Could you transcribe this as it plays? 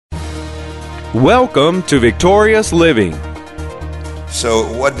Welcome to Victorious Living. So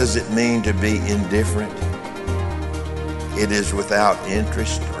what does it mean to be indifferent? It is without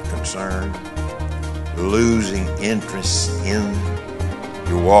interest or concern, losing interest in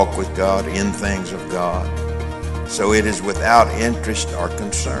your walk with God, in things of God. So it is without interest or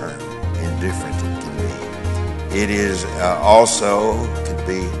concern, indifferent it can be. It is also could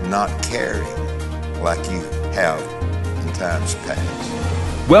be not caring like you have in times past.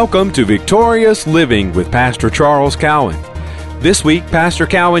 Welcome to Victorious Living with Pastor Charles Cowan. This week, Pastor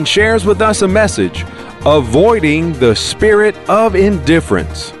Cowan shares with us a message, Avoiding the Spirit of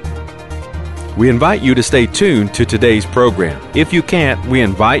Indifference. We invite you to stay tuned to today's program. If you can't, we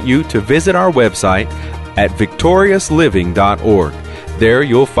invite you to visit our website at victoriousliving.org. There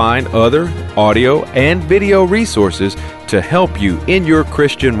you'll find other audio and video resources to help you in your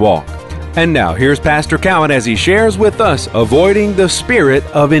Christian walk. And now, here's Pastor Cowan as he shares with us Avoiding the Spirit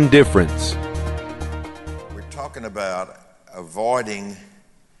of Indifference. We're talking about avoiding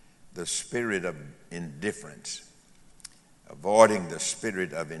the spirit of indifference. Avoiding the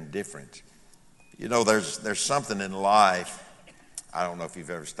spirit of indifference. You know, there's something in life, I don't know if you've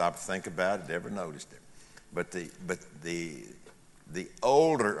ever stopped to think about it, ever noticed it, but the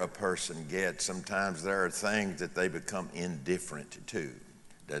older a person gets, sometimes there are things that they become indifferent to.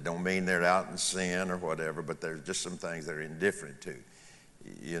 That don't mean they're out in sin or whatever, but there's just some things they're indifferent to.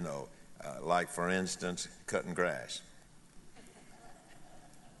 You know, like for instance, cutting grass.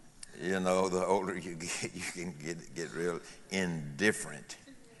 You know, the older you get, you can get real indifferent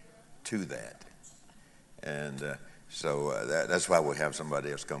to that. And so that's why we have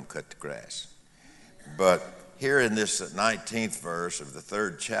somebody else come cut the grass. But here in this 19th verse of the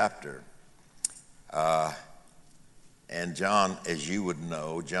 3rd chapter, and John, as you would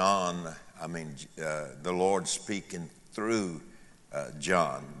know, the Lord speaking through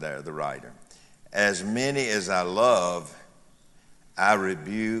John there, the writer. As many as I love, I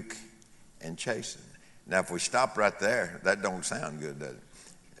rebuke and chasten. Now, if we stop right there, that don't sound good, does it?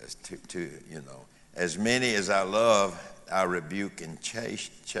 It's too, you know. As many as I love, I rebuke and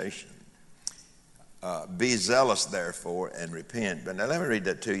chasten. Be zealous, therefore, and repent. But now let me read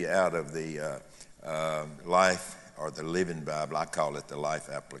that to you out of the Life or the Living Bible. I call it the Life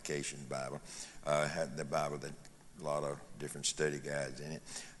Application Bible. The Bible that a lot of different study guides in it.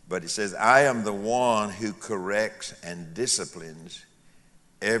 But it says, I am the one who corrects and disciplines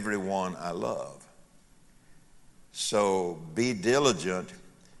everyone I love. So be diligent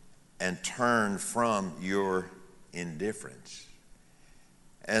and turn from your indifference.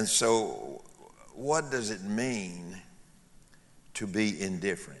 And so what does it mean to be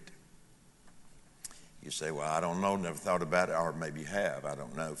indifferent? You say, well, I don't know, never thought about it, or maybe you have. I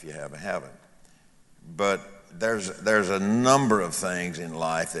don't know if you have or haven't. But there's a number of things in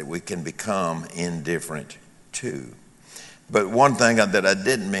life that we can become indifferent to. But one thing that I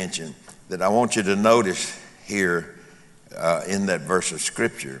didn't mention that I want you to notice here in that verse of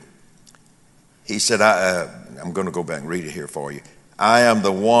Scripture, he said, I'm going to go back and read it here for you. I am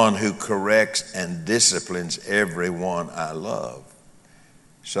the one who corrects and disciplines everyone I love.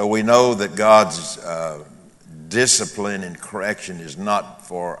 So we know that God's discipline and correction is not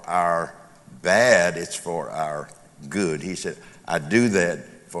for our bad, it's for our good. He said, I do that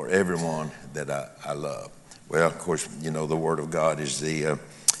for everyone that I love. Well, of course, you know, the Word of God is the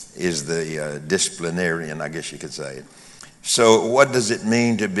disciplinarian, I guess you could say. So what does it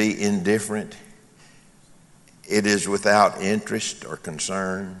mean to be indifferent? It is without interest or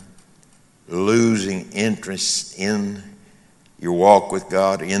concern, losing interest in your walk with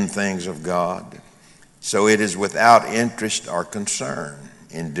God, in things of God. So it is without interest or concern,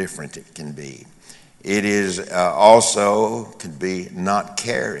 indifferent it can be. It is also could be not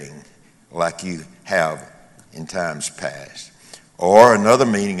caring like you have in times past. Or another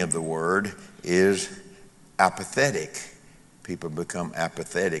meaning of the word is apathetic. People become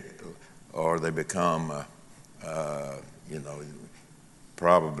apathetic, or they become,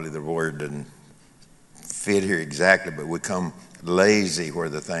 probably the word doesn't fit here exactly, but we become lazy where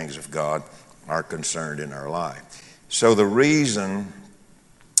the things of God are concerned in our life. So the reason,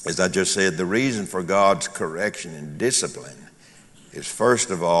 as I just said, the reason for God's correction and discipline is first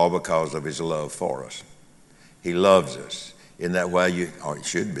of all because of his love for us. He loves us. In that way, or it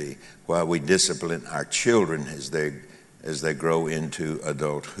should be, why we discipline our children as they grow into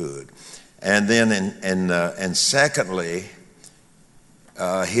adulthood. And then, and secondly,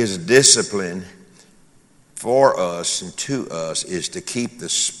 his discipline for us and to us is to keep the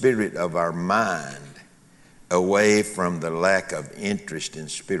spirit of our mind away from the lack of interest in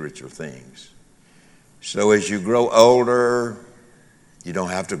spiritual things. So as you grow older, You don't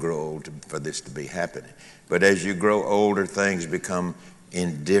have to grow old for this to be happening. But as you grow older, things become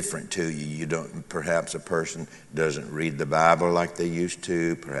indifferent to you. You don't, perhaps a person doesn't read the Bible like they used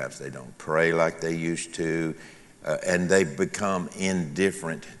to. Perhaps they don't pray like they used to. And they become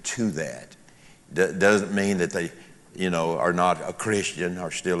indifferent to that. Doesn't mean that they, are not a Christian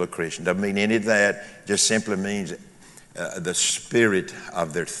or still a Christian. Doesn't mean any of that. Just simply means the spirit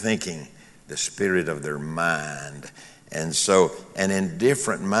of their thinking, the spirit of their mind. And so an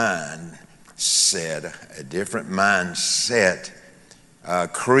indifferent mindset,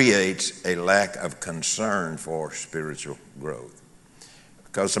 creates a lack of concern for spiritual growth.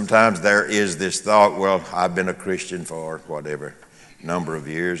 Because sometimes there is this thought, well, I've been a Christian for whatever number of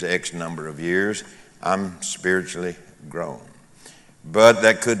years, X number of years, I'm spiritually grown. But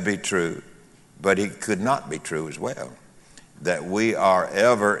that could be true, but it could not be true as well, that we are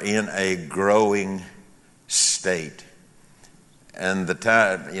ever in a growing state. And the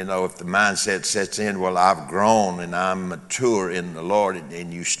time, if the mindset sets in, well, I've grown and I'm mature in the Lord,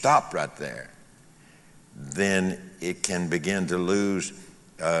 and you stop right there, then it can begin to lose,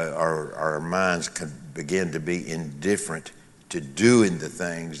 our minds can begin to be indifferent to doing the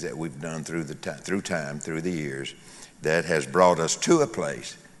things that we've done through the years, that has brought us to a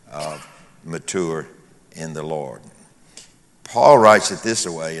place of mature in the Lord. Paul writes it this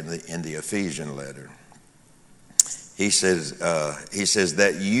way in the Ephesian letter. He says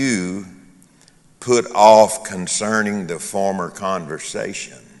that you put off concerning the former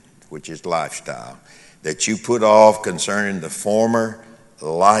conversation, which is lifestyle, that you put off concerning the former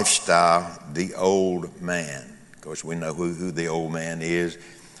lifestyle, the old man. Of course, we know who the old man is,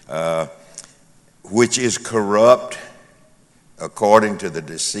 which is corrupt according to the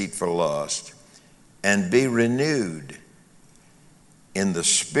deceitful lust, and be renewed in the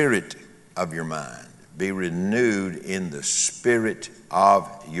spirit of your mind. Be renewed in the spirit of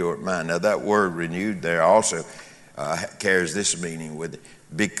your mind. Now that word renewed there also carries this meaning with it.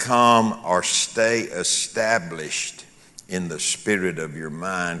 Become or stay established in the spirit of your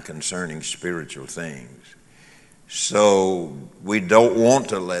mind concerning spiritual things. So we don't want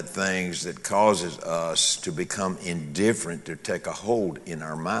to let things that causes us to become indifferent to take a hold in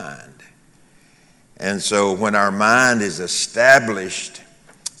our mind. And so when our mind is established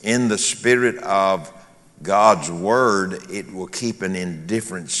in the spirit of God's word, it will keep an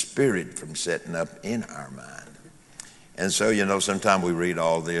indifferent spirit from setting up in our mind. And so, sometimes we read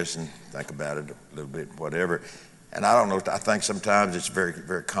all this and think about it a little bit, whatever. And I don't know, I think sometimes it's very,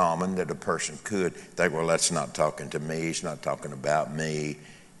 very common that a person could think, well, that's not talking to me, it's not talking about me.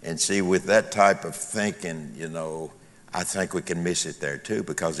 And see, with that type of thinking, I think we can miss it there too,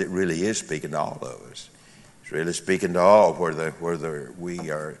 because it really is speaking to all of us. It's really speaking to all, whether we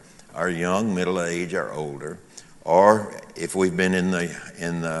are young, middle age, or older, or if we've been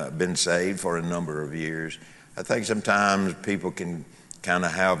been saved for a number of years. I think sometimes people can kind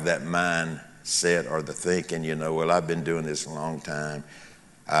of have that mindset or the thinking, well, I've been doing this a long time.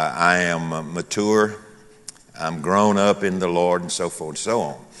 I am mature. I'm grown up in the Lord, and so forth and so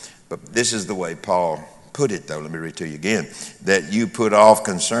on. But this is the way Paul put it, though. Let me read to you again. That you put off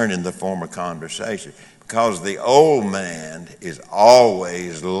concerning the former conversation. Because the old man is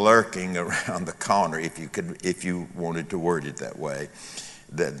always lurking around the corner, if you wanted to word it that way,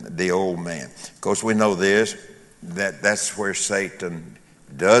 the old man. Of course, we know that's where Satan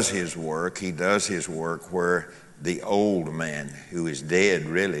does his work. He does his work where the old man, who is dead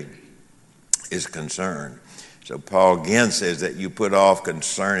really, is concerned. So Paul again says that you put off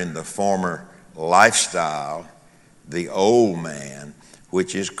concerning the former lifestyle, the old man,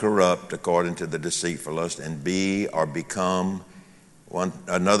 which is corrupt according to the deceitful lust, and become,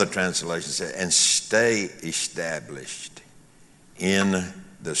 another translation says, and stay established in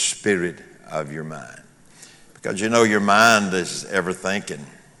the spirit of your mind. Because your mind is ever thinking.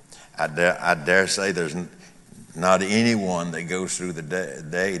 I dare say there's not anyone that goes through the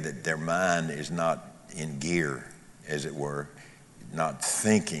day that their mind is not in gear, as it were, not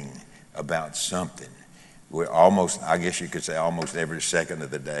thinking about something. We're almost, I guess you could say almost every second of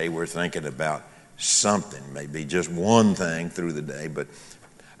the day, we're thinking about something, maybe just one thing through the day,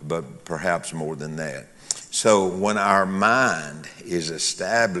 but perhaps more than that. So when our mind is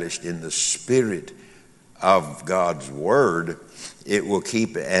established in the spirit of God's word, it will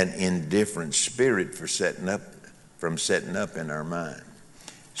keep an indifferent spirit from setting up in our mind.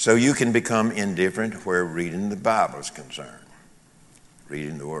 So you can become indifferent where reading the Bible is concerned,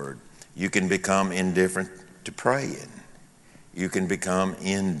 reading the word. You can become indifferent to praying. You can become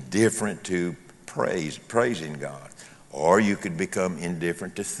indifferent to praising God. Or you could become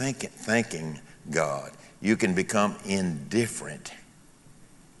indifferent to thanking God. You can become indifferent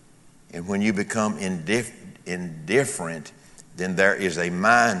And when you become indifferent, then there is a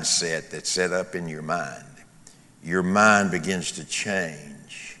mindset that's set up in your mind. Your mind begins to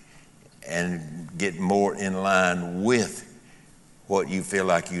change and get more in line with what you feel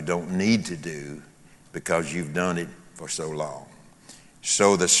like you don't need to do because you've done it for so long.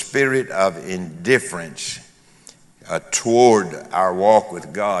 So the spirit of indifference toward our walk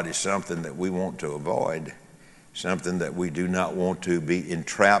with God is something that we want to avoid, something that we do not want to be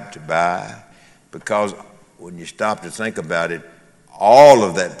entrapped by, because when you stop to think about it, all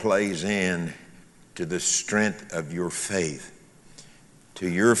of that plays in to the strength of your faith. To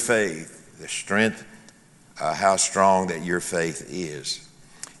your faith, the strength, how strong that your faith is.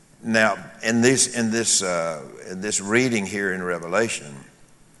 Now, in this reading here in Revelation,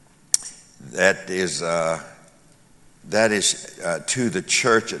 that is to the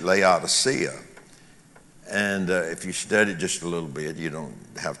church at Laodicea. And if you study just a little bit, you don't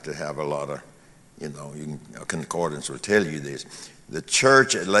have to have a lot of, a concordance will tell you this. The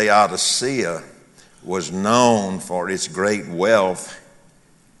church at Laodicea was known for its great wealth,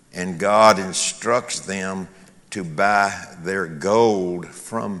 and God instructs them to buy their gold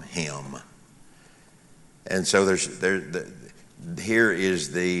from him. And so here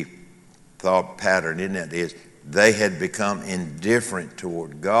is the thought pattern, isn't it? Is they had become indifferent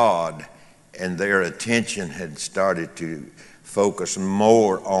toward God, and their attention had started to focus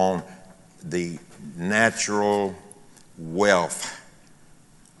more on the natural wealth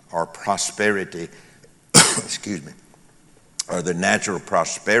or prosperity, excuse me, or the natural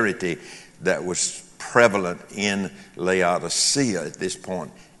prosperity that was prevalent in Laodicea at this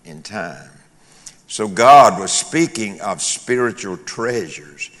point in time. So God was speaking of spiritual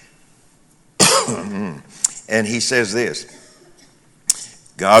treasures. And he says this,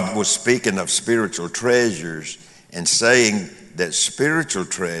 God was speaking of spiritual treasures and saying that spiritual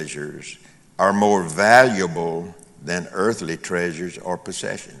treasures are more valuable than earthly treasures or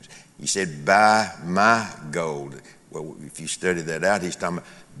possessions. He said, buy my gold. Well, if you study that out, he's talking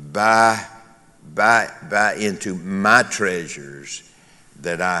about buy into my treasures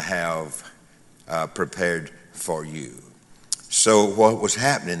that I have prepared for you. So what was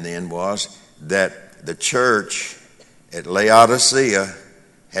happening then was that the church at Laodicea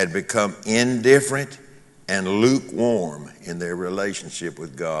had become indifferent and lukewarm in their relationship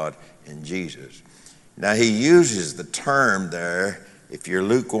with God and Jesus. Now he uses the term there, if you're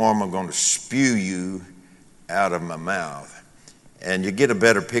lukewarm, I'm going to spew you out of my mouth. And you get a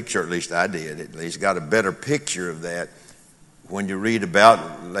better picture, at least I did, at least got a better picture of that when you read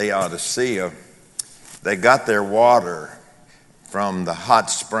about Laodicea. They got their water from the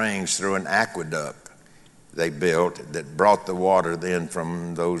hot springs through an aqueduct they built that brought the water then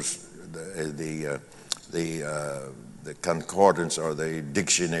from those, the concordance or the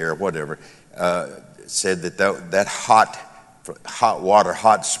dictionary or whatever, said that hot water,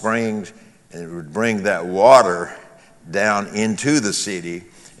 hot springs, and it would bring that water down into the city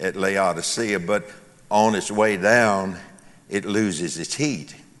at Laodicea, but on its way down, it loses its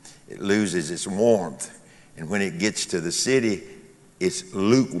heat. It loses its warmth. And when it gets to the city, it's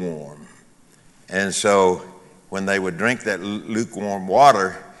lukewarm. And so when they would drink that lukewarm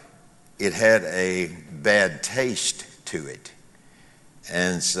water, it had a bad taste to it.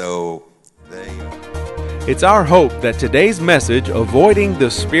 And so It's our hope that today's message, Avoiding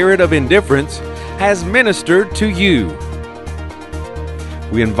the Spirit of Indifference, has ministered to you.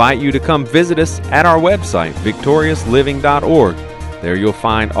 We invite you to come visit us at our website, victoriousliving.org. There you'll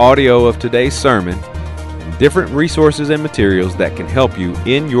find audio of today's sermon and different resources and materials that can help you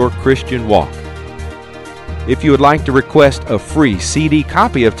in your Christian walk. If you would like to request a free CD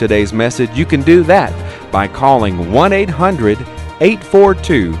copy of today's message, you can do that by calling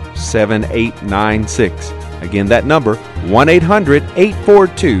 1-800-842-7896. Again, that number,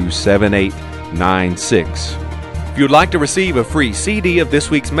 1-800-842-7896. If you'd like to receive a free CD of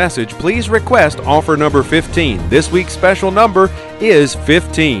this week's message, please request offer number 15. This week's special number is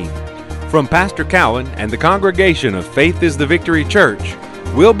 15. From Pastor Cowan and the congregation of Faith is the Victory Church,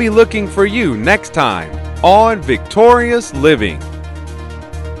 we'll be looking for you next time on Victorious Living.